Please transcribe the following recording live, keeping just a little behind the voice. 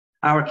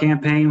Our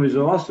campaign was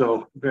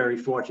also very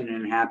fortunate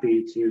and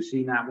happy to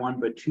see not one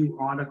but two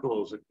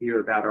articles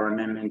appear about our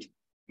amendment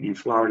in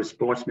Florida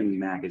Sportsman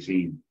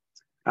magazine.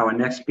 Our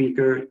next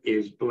speaker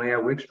is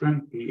Blair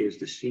Wickstrom. He is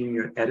the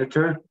senior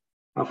editor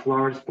of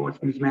Florida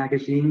Sportsman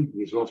magazine.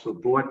 He is also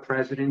board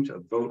president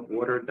of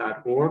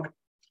VoteWater.org,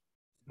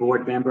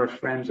 board member of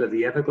Friends of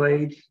the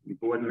Everglades, and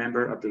board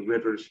member of the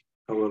Rivers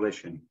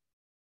Coalition.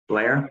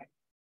 Blair?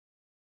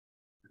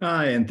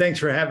 Hi, and thanks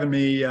for having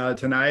me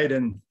tonight,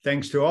 and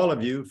thanks to all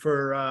of you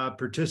for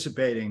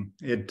participating.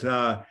 It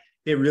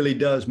really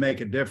does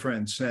make a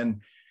difference, and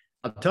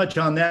I'll touch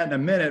on that in a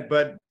minute.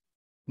 But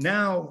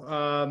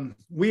now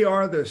we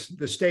are the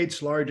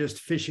state's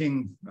largest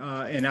fishing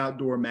and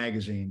outdoor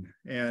magazine,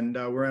 and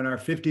we're in our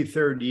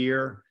 53rd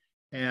year.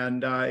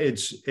 And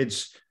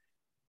it's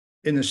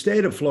in the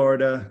state of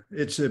Florida.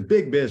 It's a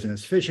big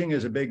business. Fishing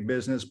is a big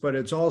business, but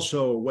it's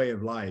also a way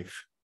of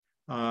life.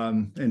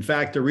 In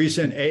fact, a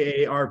recent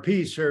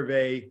AARP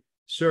survey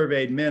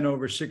surveyed men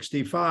over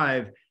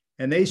 65,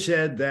 and they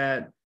said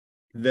that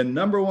the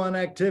number one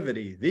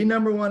activity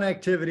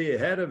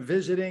ahead of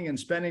visiting and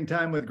spending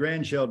time with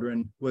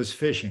grandchildren was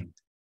fishing.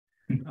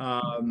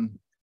 In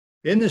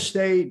the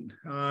state,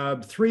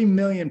 3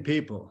 million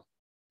people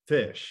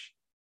fish.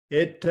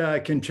 It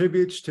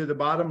contributes to the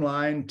bottom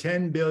line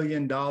 $10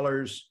 billion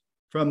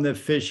from the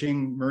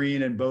fishing,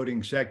 marine, and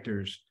boating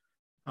sectors.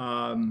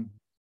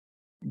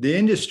 The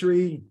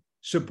industry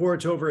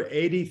supports over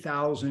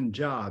 80,000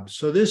 jobs.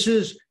 So this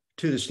is,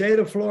 to the state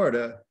of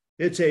Florida,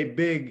 it's a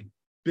big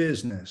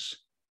business.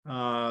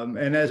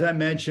 And as I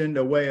mentioned,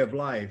 a way of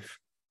life.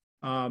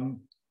 But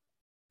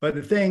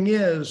the thing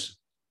is,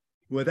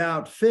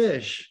 without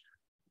fish,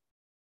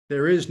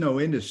 there is no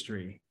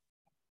industry.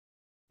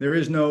 There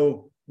is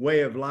no way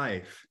of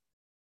life.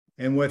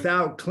 And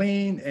without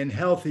clean and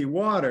healthy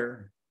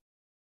water,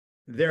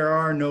 there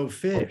are no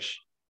fish.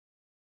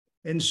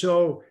 And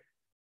so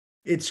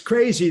it's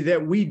crazy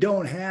that we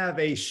don't have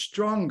a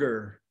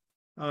stronger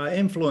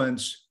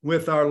influence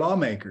with our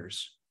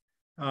lawmakers,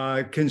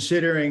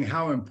 considering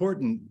how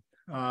important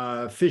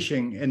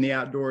fishing in the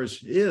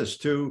outdoors is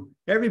to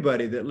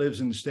everybody that lives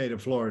in the state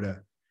of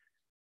Florida.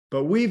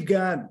 But we've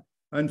got,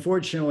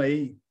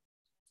 unfortunately,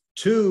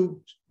 two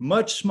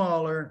much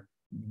smaller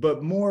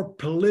but more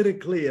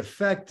politically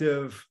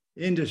effective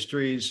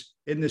industries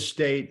in the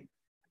state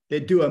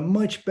that do a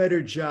much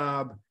better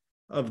job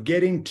of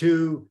getting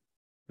to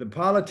the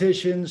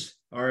politicians,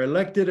 our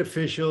elected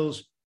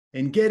officials,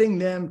 and getting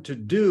them to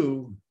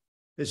do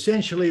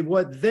essentially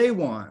what they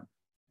want.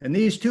 And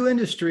these two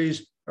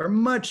industries are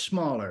much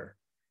smaller.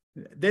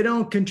 They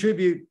don't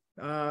contribute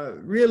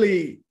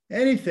really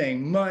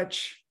anything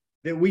much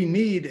that we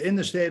need in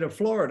the state of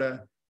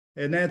Florida,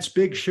 and that's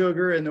big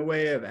sugar in the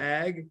way of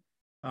ag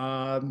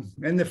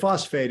and the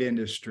phosphate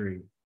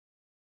industry.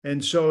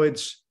 And so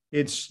it's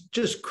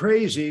just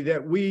crazy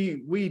that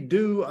we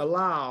do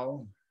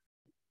allow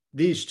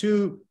these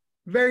two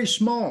very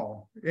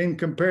small in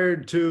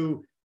compared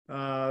to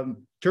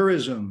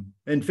tourism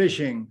and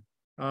fishing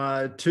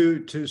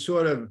to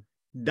sort of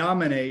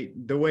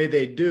dominate the way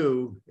they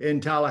do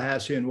in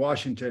Tallahassee and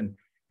Washington.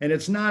 And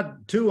it's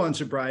not too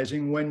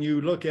unsurprising when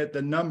you look at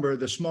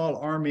the small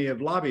army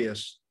of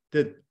lobbyists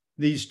that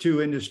these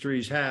two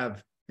industries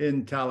have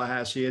in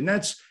Tallahassee. And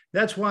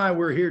that's why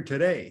we're here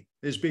today,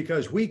 is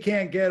because we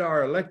can't get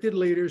our elected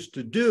leaders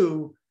to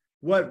do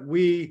what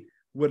we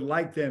would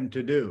like them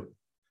to do.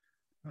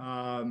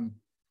 And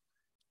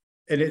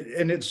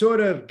it sort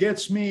of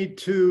gets me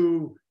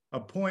to a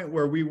point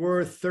where we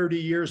were 30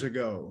 years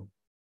ago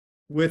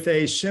with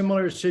a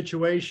similar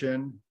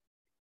situation,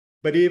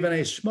 but even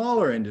a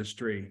smaller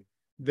industry,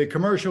 the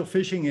commercial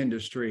fishing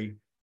industry.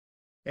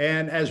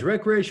 And as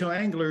recreational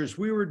anglers,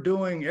 we were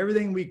doing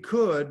everything we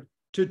could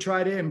to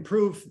try to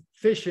improve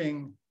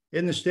fishing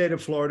in the state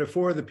of Florida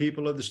for the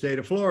people of the state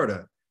of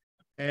Florida.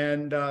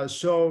 And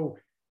so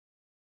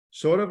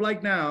sort of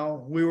like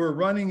now, we were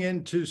running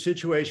into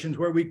situations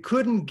where we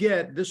couldn't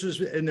get, this was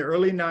in the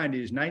early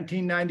 90s,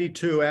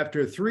 1992,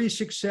 after 3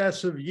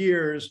 successive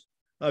years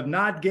of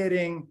not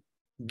getting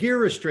gear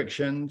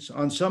restrictions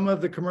on some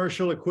of the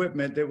commercial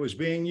equipment that was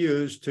being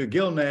used to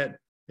gill net,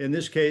 in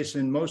this case,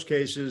 in most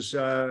cases,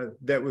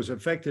 that was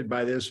affected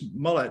by this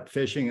mullet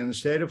fishing in the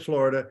state of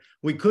Florida.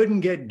 We couldn't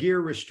get gear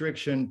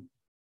restriction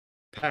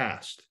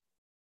passed.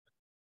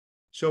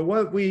 So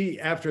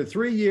after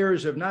 3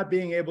 years of not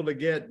being able to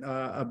get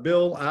a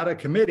bill out of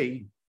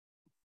committee,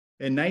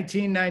 in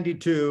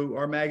 1992,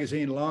 our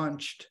magazine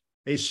launched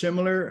a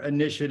similar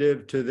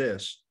initiative to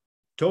this.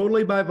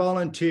 Totally by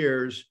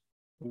volunteers,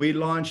 we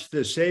launched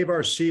the Save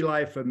Our Sea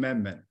Life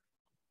Amendment.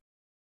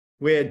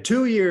 We had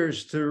 2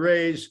 years to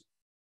raise,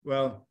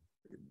 2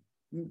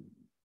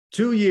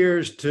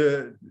 years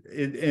to,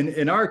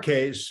 in our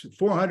case,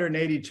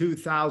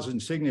 482,000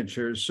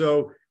 signatures.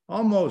 So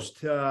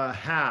almost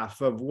half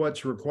of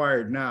what's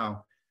required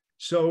now.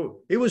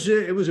 So it was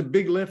a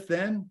big lift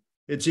then.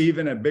 It's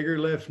even a bigger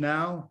lift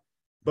now.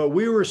 But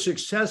we were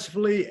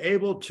successfully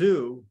able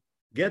to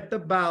get the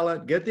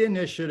ballot, get the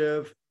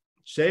initiative,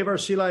 Save Our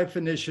Sea Life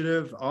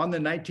initiative on the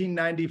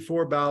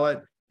 1994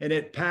 ballot, and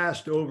it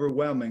passed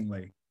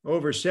overwhelmingly.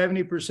 Over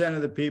 70%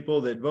 of the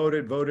people that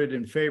voted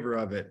in favor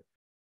of it.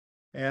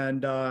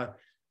 And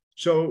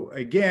so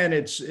again,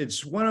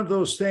 it's one of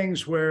those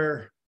things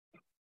where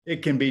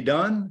it can be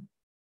done.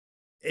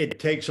 It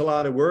takes a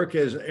lot of work,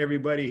 as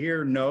everybody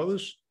here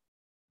knows,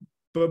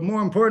 but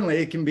more importantly,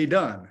 it can be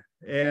done.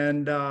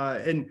 And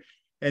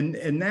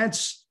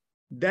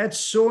that's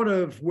sort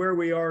of where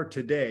we are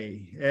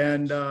today.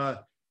 And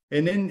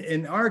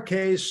in our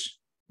case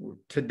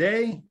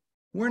today,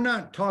 we're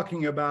not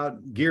talking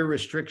about gear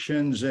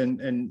restrictions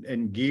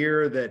and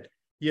gear that,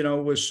 you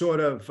know, was sort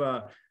of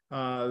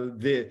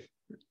the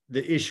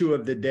issue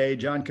of the day.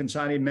 John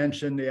Consani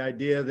mentioned the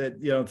idea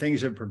that, you know,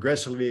 things have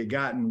progressively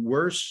gotten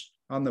worse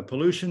on the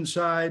pollution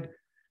side.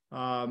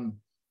 I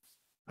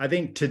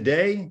think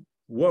today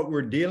what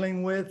we're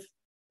dealing with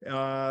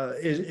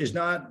is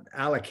not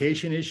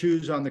allocation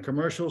issues on the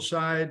commercial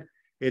side.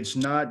 It's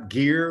not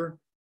gear.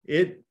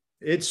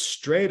 It's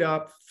straight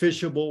up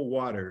fishable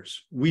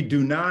waters. We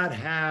do not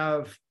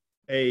have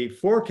a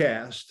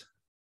forecast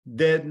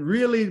that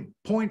really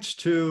points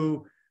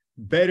to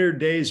better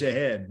days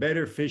ahead,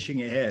 better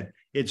fishing ahead.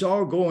 It's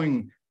all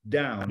going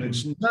down.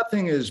 It's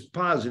nothing is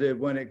positive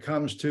when it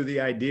comes to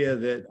the idea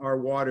that our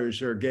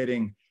waters are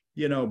getting,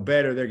 you know,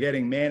 better. They're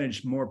getting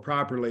managed more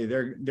properly.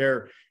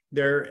 They're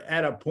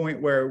at a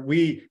point where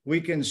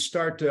we can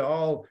start to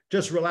all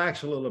just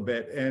relax a little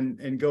bit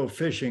and go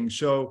fishing.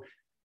 So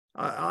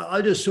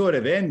I'll just sort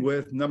of end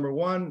with, number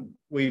one,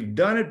 we've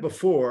done it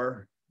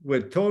before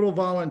with total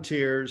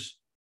volunteers.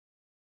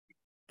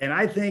 And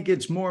I think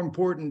it's more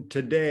important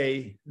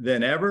today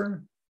than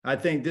ever. I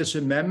think this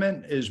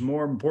amendment is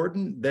more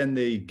important than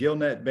the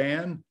gillnet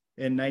ban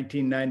in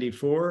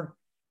 1994.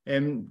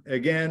 And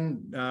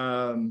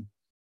again,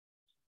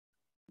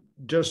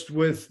 just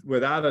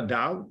without a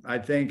doubt, I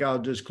think I'll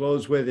just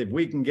close with, if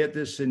we can get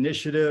this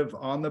initiative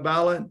on the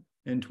ballot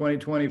in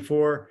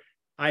 2024,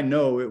 I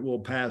know it will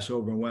pass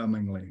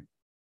overwhelmingly.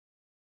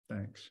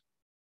 Thanks.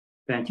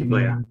 Thank you,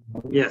 Blair.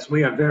 Yes,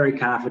 we are very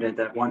confident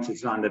that once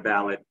it's on the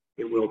ballot,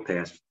 it will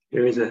pass.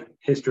 There is a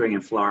history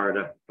in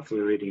Florida of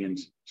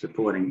Floridians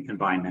supporting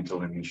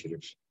environmental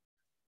initiatives.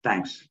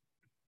 Thanks.